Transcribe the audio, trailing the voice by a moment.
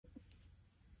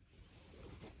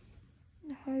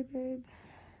Hi, babe.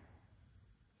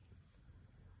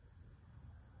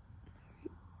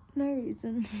 No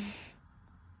reason.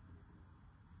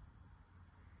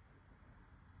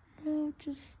 No,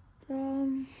 just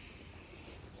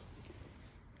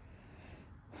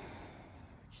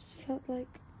felt like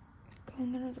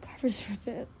going under the covers for a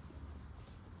bit.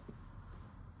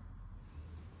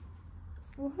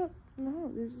 What? No,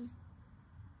 this is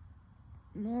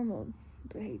normal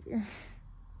behavior.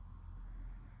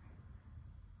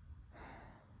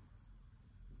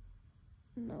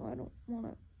 No, I don't want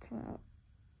to come out.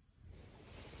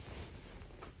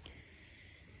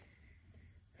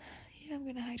 Yeah, I'm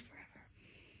gonna hide forever.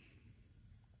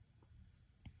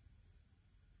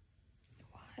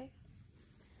 Why?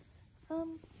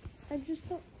 I just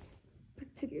don't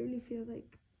particularly feel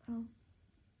like,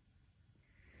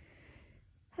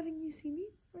 having you see me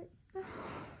right now.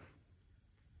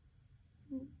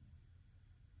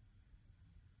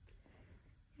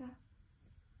 Yeah.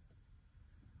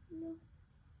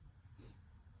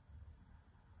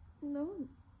 No,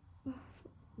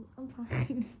 I'm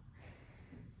fine.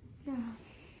 Yeah.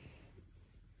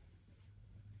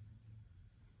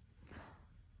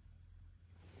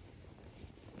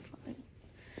 Fine.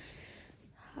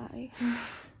 Hi.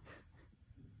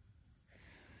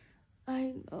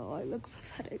 I know I look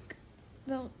pathetic.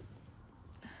 Don't.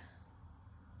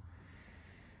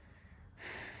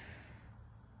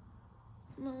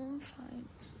 No, I'm fine.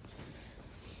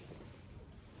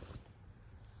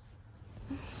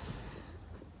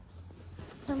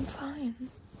 I'm fine.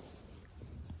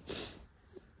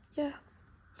 Yeah.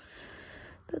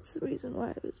 That's the reason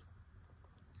why I was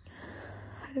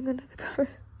hiding under the covers.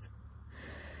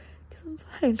 Because I'm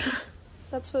fine.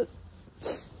 That's what...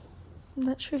 I'm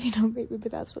not sure if you know, baby,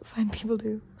 but that's what fine people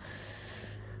do.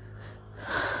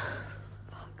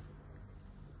 Fuck.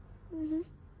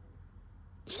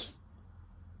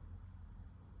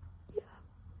 Yeah.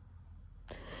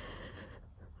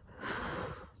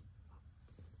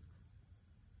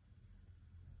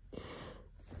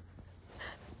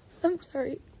 I'm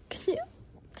sorry. Can you...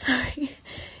 Sorry.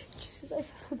 Jesus, I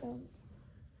feel so dumb.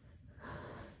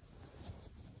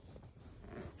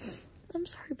 I'm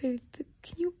sorry, baby, but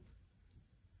can you...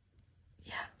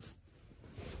 Yeah.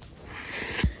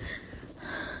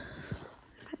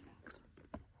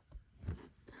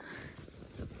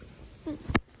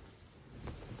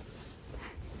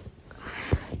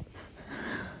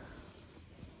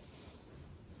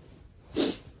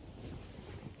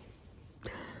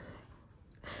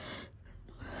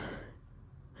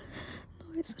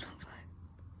 No, I said I'm fine.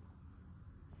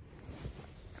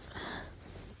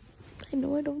 I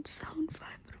know I don't sound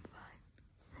fine, but I'm fine.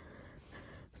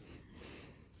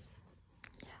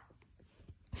 Yeah.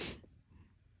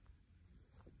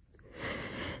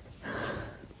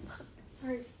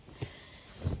 Sorry,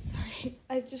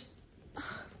 I just...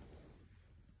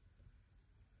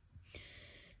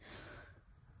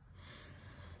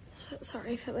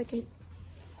 Sorry, I felt like I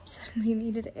suddenly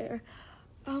needed air.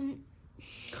 Oh,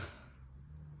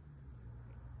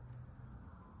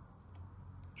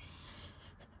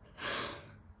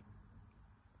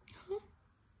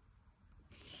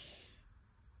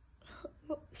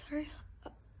 sorry.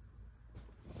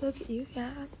 Look at you,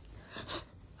 yeah.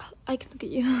 I can look at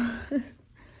you.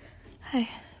 Hi.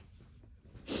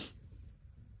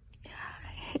 Yeah,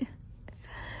 hi.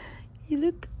 You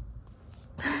look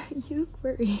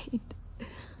worried.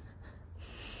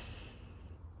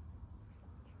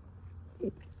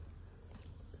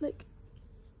 Like,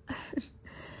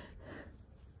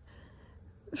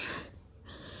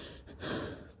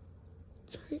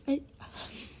 sorry,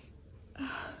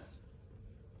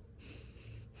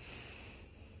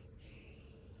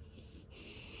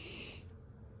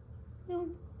 no.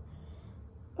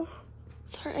 Oh,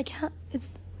 sorry, I can't.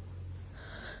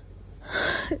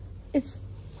 It's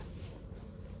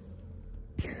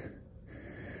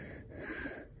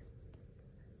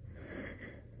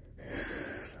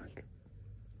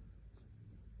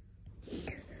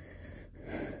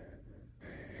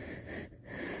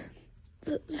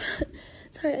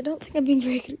sorry, I don't think I'm being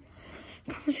very good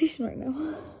at conversation right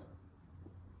now.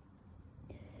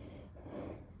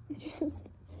 It's just...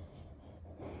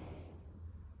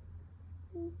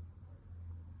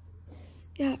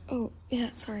 Yeah, oh, yeah,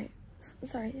 sorry,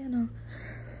 yeah, no.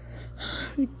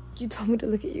 You told me to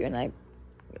look at you and I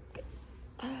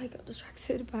got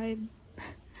distracted by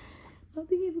not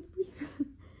being able to breathe,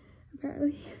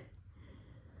 apparently.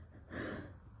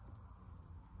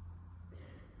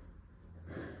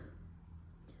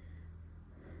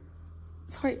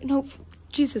 Sorry, no,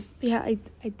 Jesus, yeah, I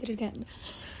did it again.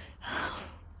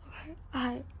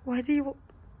 Okay, why do you...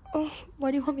 Oh,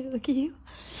 why do you want me to look at you?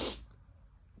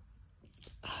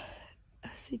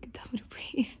 So you can tell me to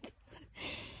breathe.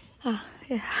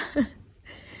 Yeah.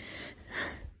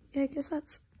 Yeah, I guess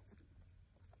that's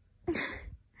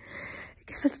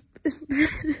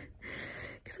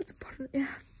important,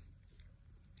 yeah.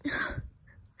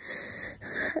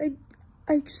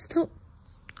 I just don't,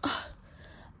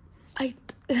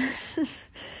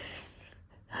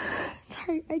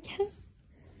 sorry, I can't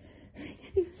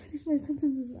even finish my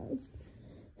sentences now.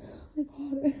 Oh my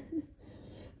god.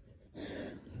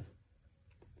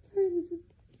 Sorry, this is,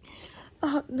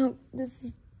 no, this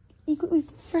is equally as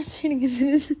frustrating as it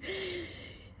is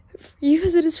for you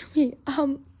as it is for me.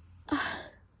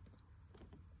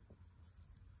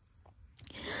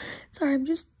 Sorry, I'm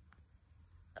just,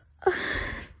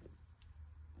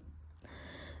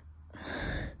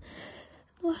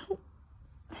 no, I don't know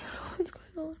what's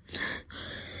going on.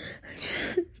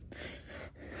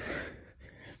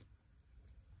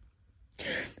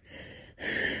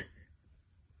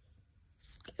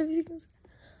 Everything's,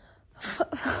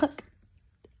 fuck,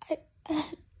 I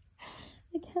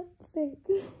can't think.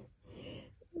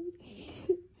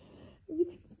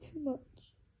 Everything's too much,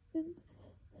 and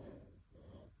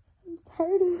I'm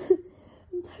tired of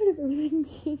everything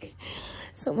being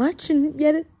so much, and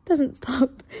yet it doesn't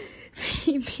stop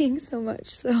being so much,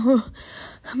 so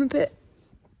I'm a bit,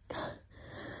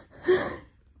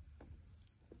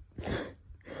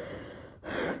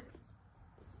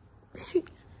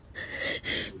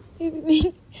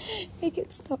 maybe make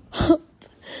it stop.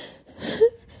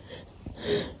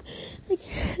 I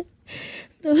can't,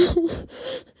 no,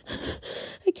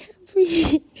 I can't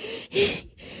breathe.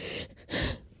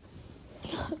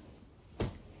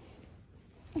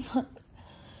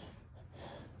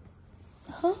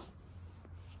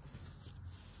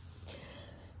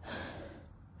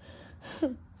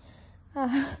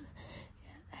 Huh?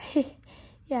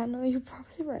 Yeah, no, you're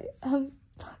probably right.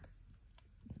 Fuck.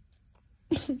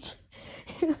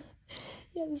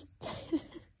 Yeah,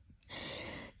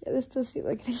 this does feel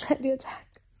like an anxiety attack.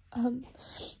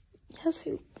 Yes,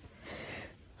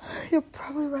 you're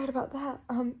probably right about that.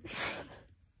 God,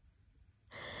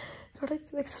 I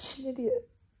feel like such an idiot.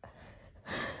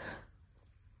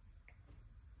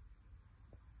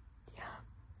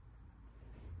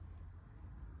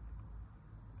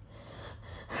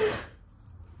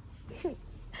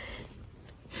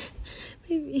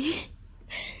 Maybe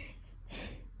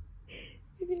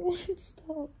I want to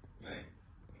stop.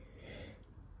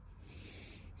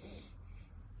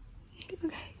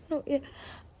 Okay, no, yeah.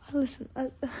 Listen,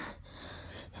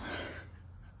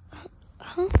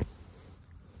 huh?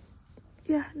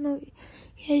 Yeah, no,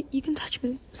 yeah, you can touch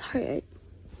me. Sorry,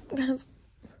 I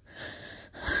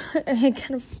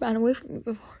kind of ran away from you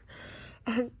before.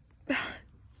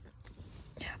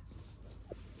 Yeah.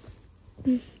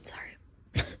 Sorry.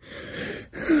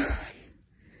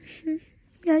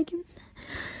 Yeah, I can.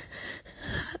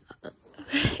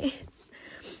 Okay.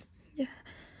 Yeah.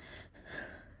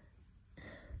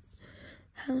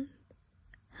 Hand on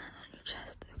your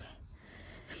chest, okay.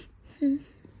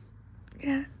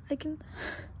 Yeah, I can.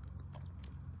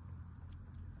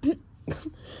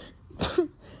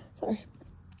 Sorry.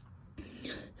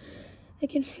 I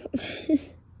can feel.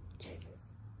 Jesus.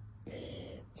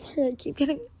 Sorry, I keep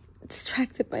getting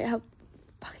distracted by how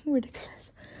fucking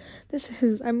ridiculous this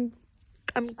is. I'm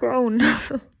grown.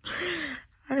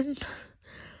 And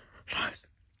fuck,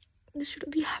 this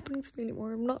shouldn't be happening to me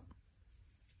anymore. I'm not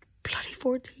bloody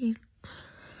 14.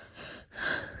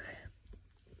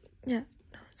 Yeah,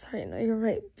 no, sorry, no, you're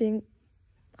right. Being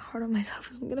hard on myself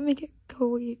isn't gonna make it go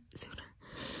away sooner.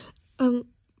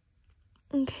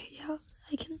 Okay, yeah,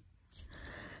 I can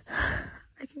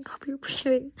copy your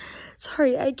breathing.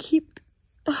 Sorry, I keep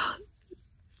getting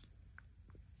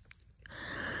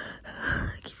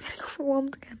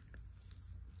overwhelmed again.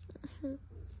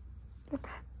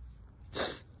 Okay.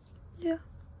 Yeah,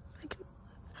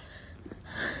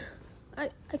 I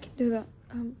can do that.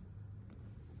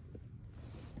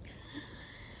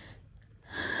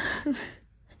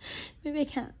 Maybe I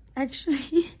can't,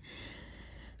 actually.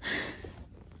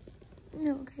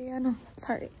 No, okay, yeah, no,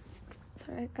 sorry,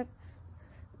 I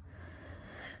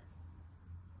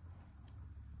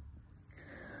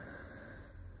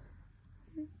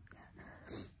deep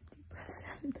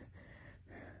breaths in.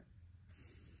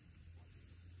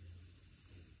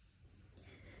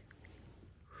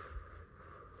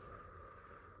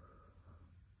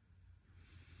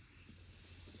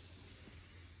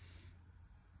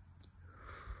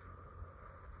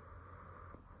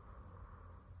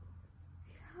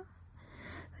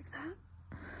 Like that?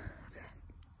 Okay.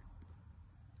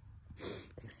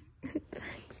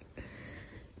 Thanks.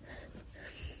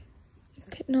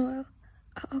 Okay, no,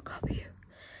 I'll copy you.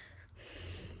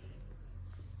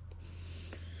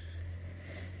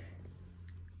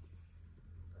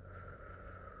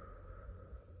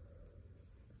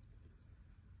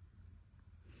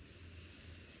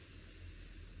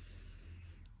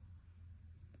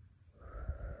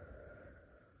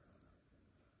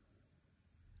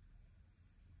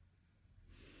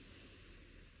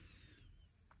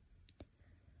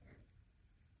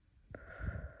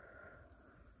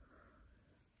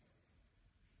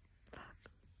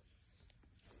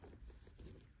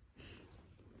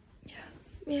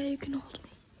 Yeah, you can hold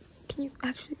me.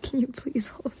 Can you please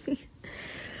hold me?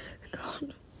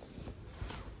 God.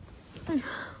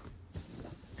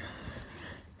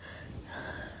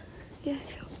 Yeah, I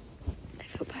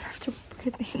feel better after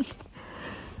breathing.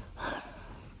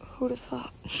 Who'd have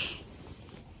thought?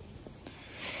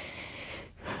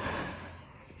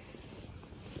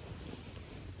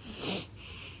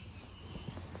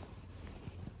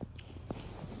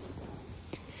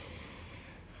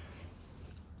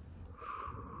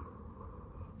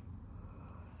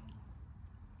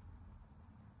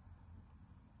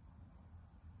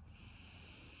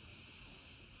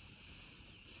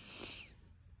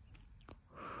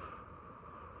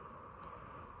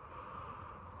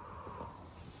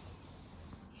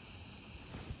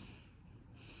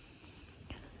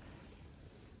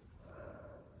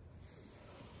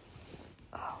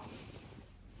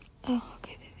 Oh,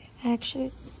 okay, baby. That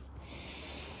actually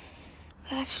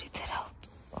did help.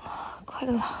 Quite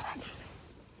a lot, actually.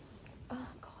 Oh,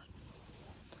 God.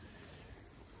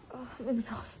 Oh, I'm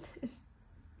exhausted.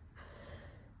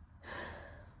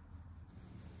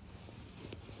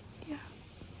 Yeah.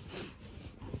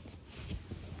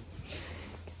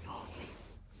 Can you hold me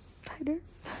tighter?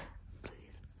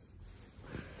 Please.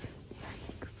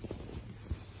 Thanks.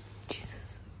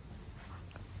 Jesus.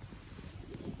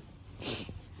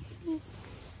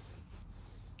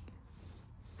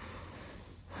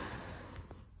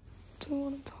 Don't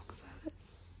want to talk about it.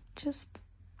 Just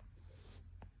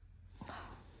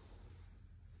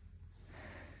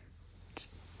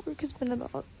work has been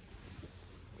about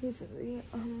recently,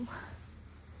 and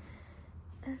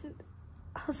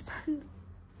I'll spend,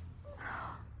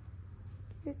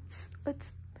 it's,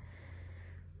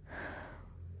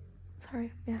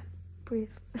 sorry, yeah, breathe.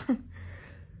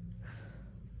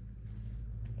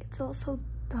 It's all so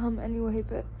dumb anyway,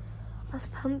 but I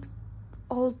spend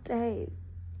all day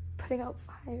putting out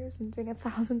fires and doing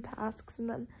 1,000 tasks, and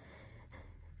then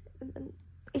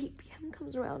 8 p.m.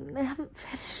 comes around and I haven't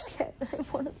finished yet, and I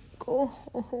want to go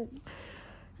home,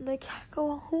 and I can't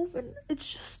go home, and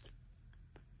it's just,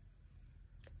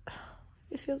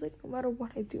 it feels like no matter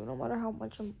what I do, no matter how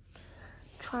much I'm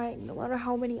trying, no matter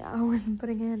how many hours I'm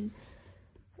putting in,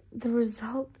 the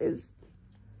result is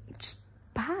just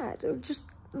bad, or just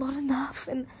not enough,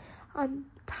 and I'm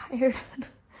tired.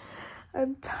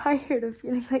 I'm tired of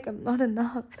feeling like I'm not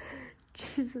enough.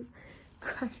 Jesus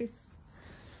Christ.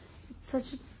 It's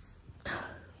such a...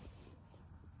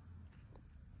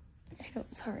 I know,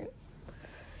 sorry.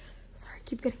 Sorry, I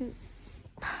keep getting...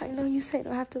 I know you say I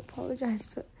don't have to apologize,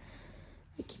 but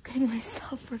I keep getting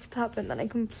myself worked up, and then I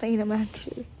complain I'm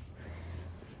anxious.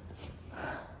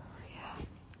 Yeah,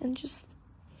 and just...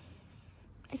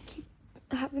 I keep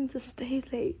having to stay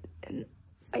late, and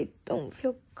I don't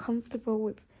feel comfortable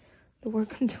with the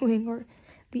work I'm doing or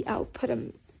the output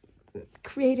I'm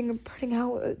creating and putting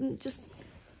out, and just...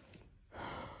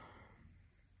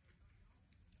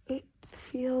 It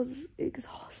feels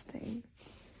exhausting,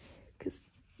 because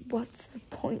what's the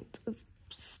point of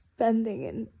spending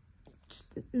and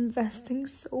just investing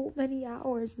so many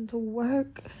hours into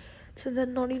work to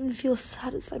then not even feel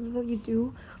satisfied with what you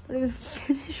do, not even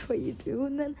finish what you do,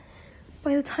 and then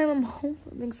by the time I'm home,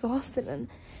 I'm exhausted, and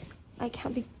I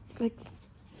can't be, like,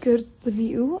 good with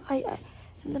you, and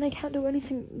then I can't do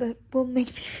anything that will make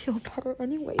me feel better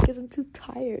anyway, because I'm too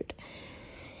tired.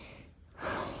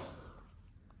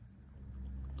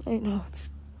 I know, it's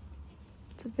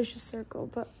a vicious circle,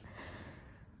 but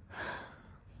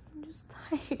I'm just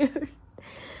tired.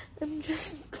 I'm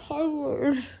just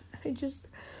tired. I just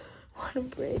want a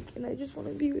break, and I just want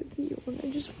to be with you, and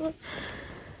I just want,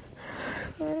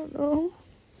 I don't know,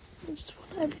 I just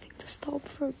want everything to stop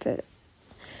for a bit.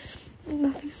 And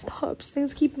nothing stops.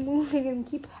 Things keep moving and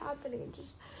keep happening, and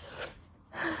just...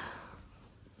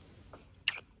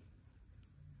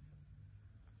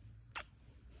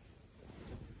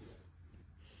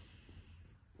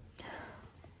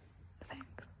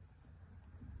 Thanks.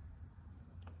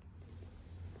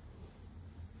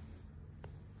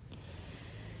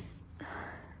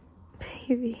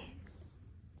 Baby.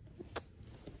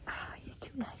 You're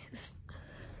too nice.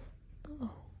 Oh.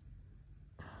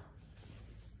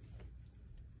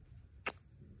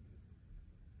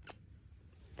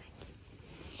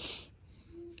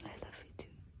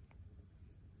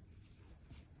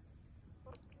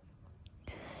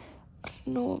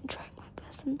 know I'm trying my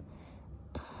best, and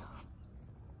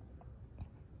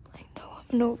I know I'm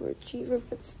an overachiever,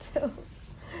 but still,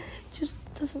 it just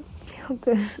doesn't feel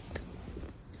good.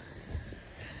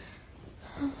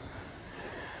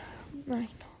 I know.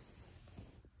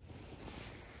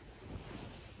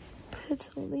 But it's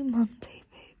only Monday,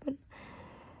 babe, and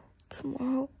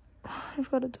tomorrow I've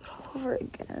got to do it all over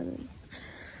again.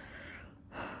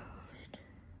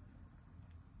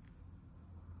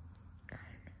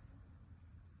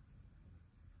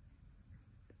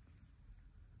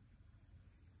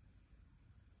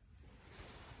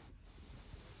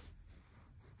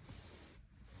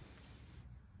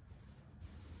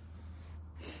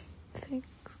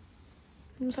 Thanks.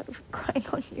 I'm sorry for crying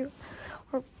on you,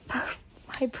 or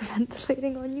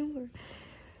hyperventilating on you, or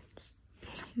just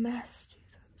being a mess,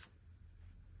 Jesus.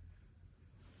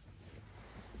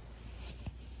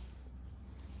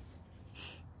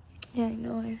 Yeah, I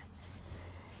know, I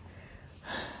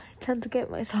tend to get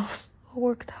myself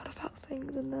worked out about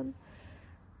things, and then,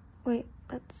 wait,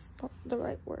 that's not the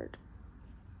right word.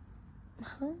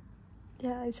 Huh?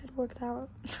 Yeah, I said worked out.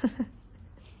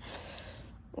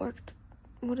 Worked,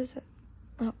 what is it?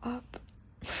 Oh, up.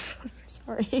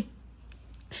 Sorry.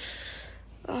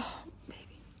 Oh,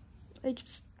 baby. I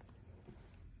don't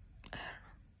know.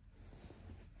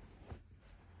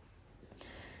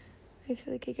 I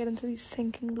feel like I get into these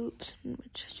thinking loops in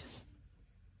which I just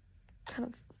kind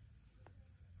of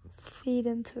feed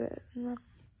into it, and then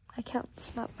I can't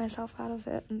snap myself out of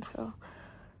it until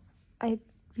I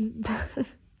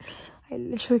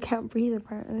literally can't breathe,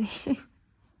 apparently.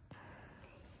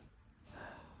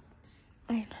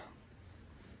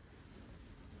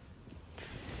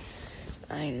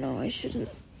 I know I shouldn't.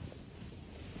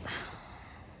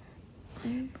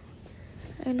 I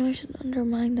know I shouldn't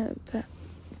undermine it, but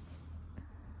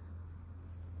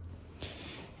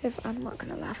if I'm not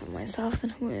gonna laugh at myself, then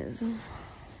who is? I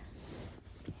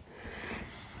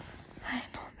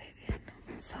know, baby, I know.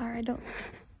 I'm sorry, I don't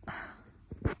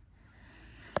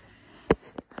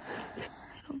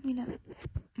mean to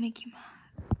make you mad.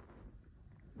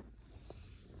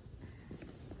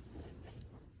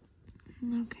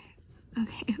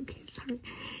 Okay, sorry.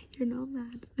 You're not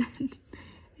mad. I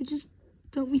just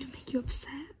don't mean to make you upset.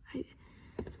 I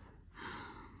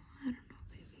don't know,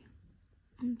 baby.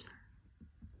 I'm sorry.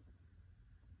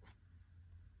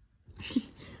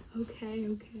 Okay.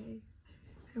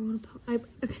 I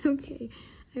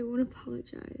won't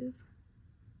apologize.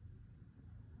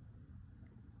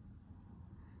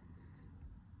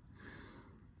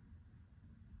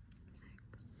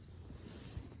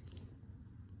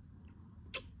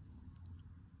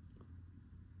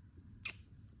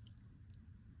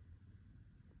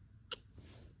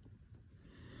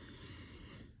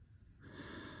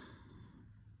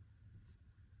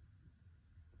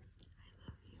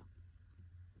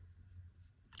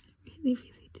 They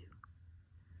really do.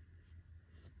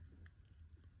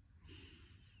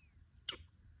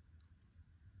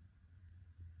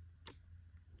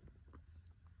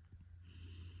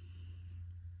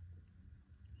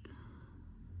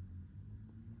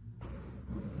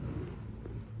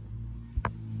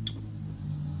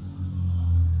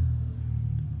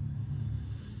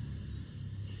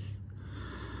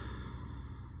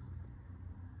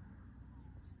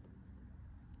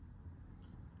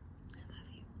 I love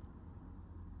you.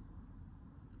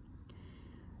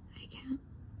 I can't.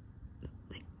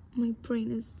 Like, my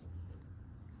brain is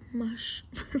mush.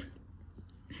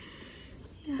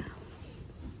 Yeah.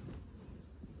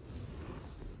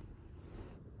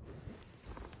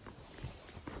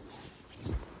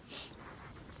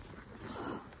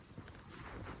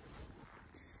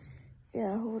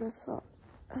 Yeah, who would have thought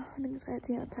an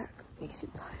anxiety attack makes you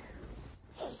tired?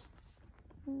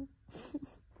 I'm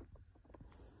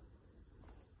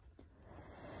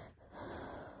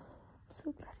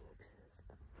so glad you exist.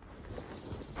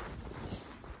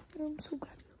 I'm so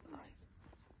glad you're alive.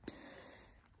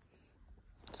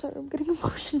 Sorry, I'm getting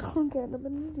emotional again. I'm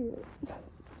an idiot.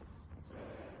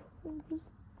 I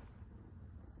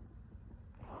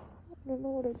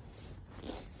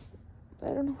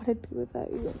don't know what I'd be without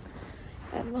you.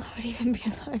 I don't know how I'd even be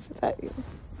alive without you.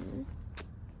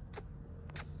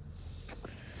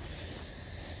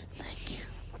 Thank you.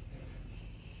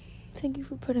 Thank you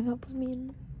for putting up with me.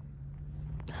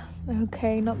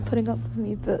 Okay, not putting up with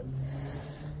me, but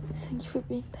thank you for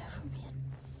being there for me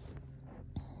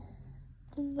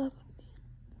and loving me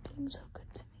and being so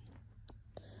good to me.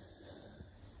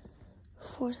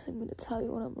 Forcing me to tell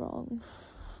you when I'm wrong.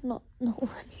 No,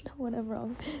 when I'm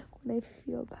wrong. When I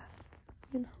feel bad.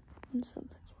 You know, when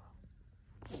something's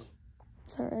wrong.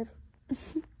 Sorry,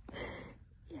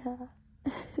 yeah.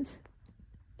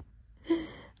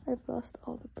 lost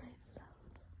all the brain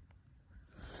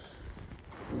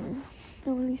cells.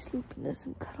 Only sleepiness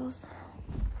and cuddles now.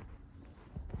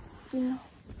 You know,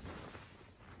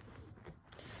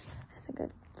 I think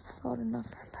I've thought enough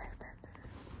for a lifetime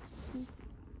today.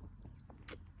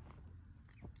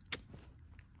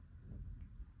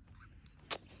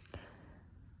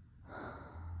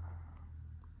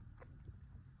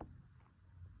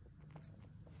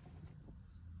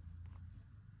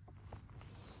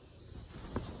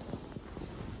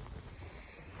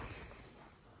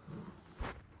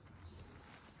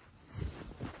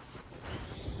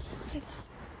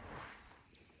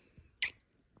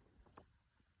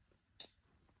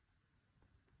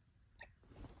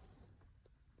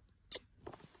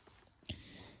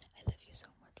 I love you so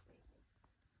much, baby.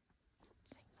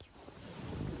 Thank you.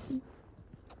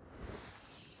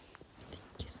 Thank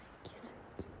you, thank you.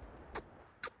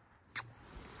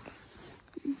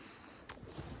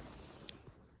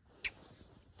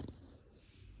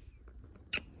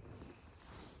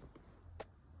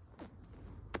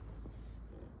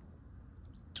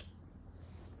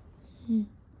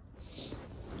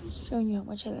 Just showing you how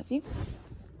much I love you.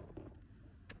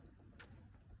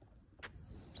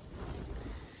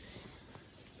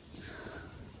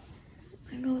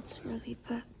 I know it's early,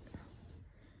 but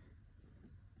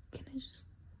can I just...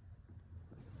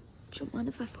 Do you mind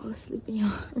if I fall asleep in your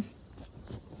arms?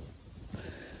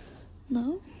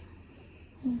 No?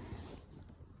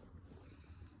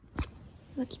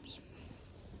 Lucky me.